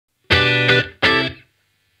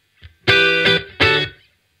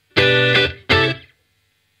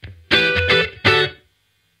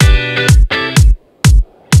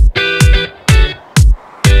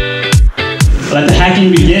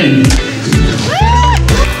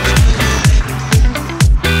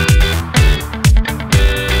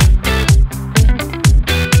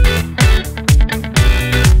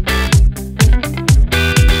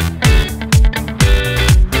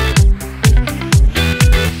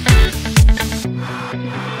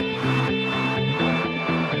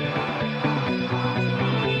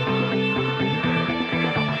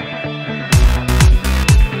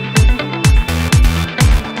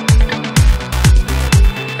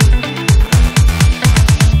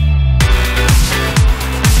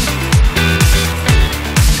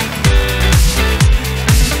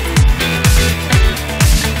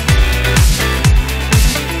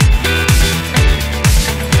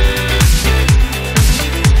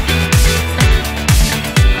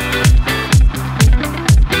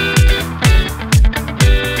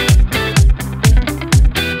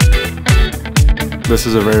this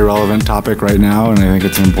is a very relevant topic right now, and I think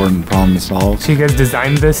it's an important problem to solve. So you guys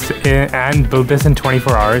designed this and built this in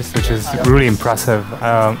 24 hours, which is really impressive.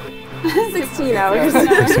 16 hours.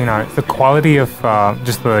 16 hours. The quality of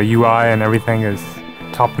just the UI and everything is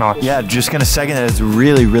top notch. Yeah, just gonna second that. It's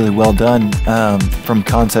really, really well done from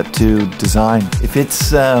concept to design. If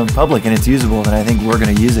it's public and it's usable, then I think we're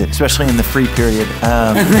gonna use it, especially in the free period.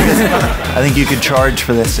 I think you could charge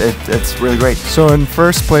for this. It's really great. So in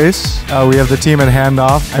first place, we have the team at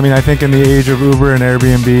Handoff. I mean, I think in the age of Uber and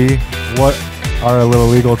Airbnb, what are a little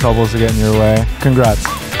legal troubles to get in your way? Congrats.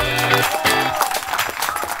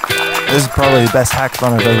 This is probably the best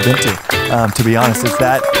hackathon I've ever been to be honest. It's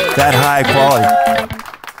that high quality.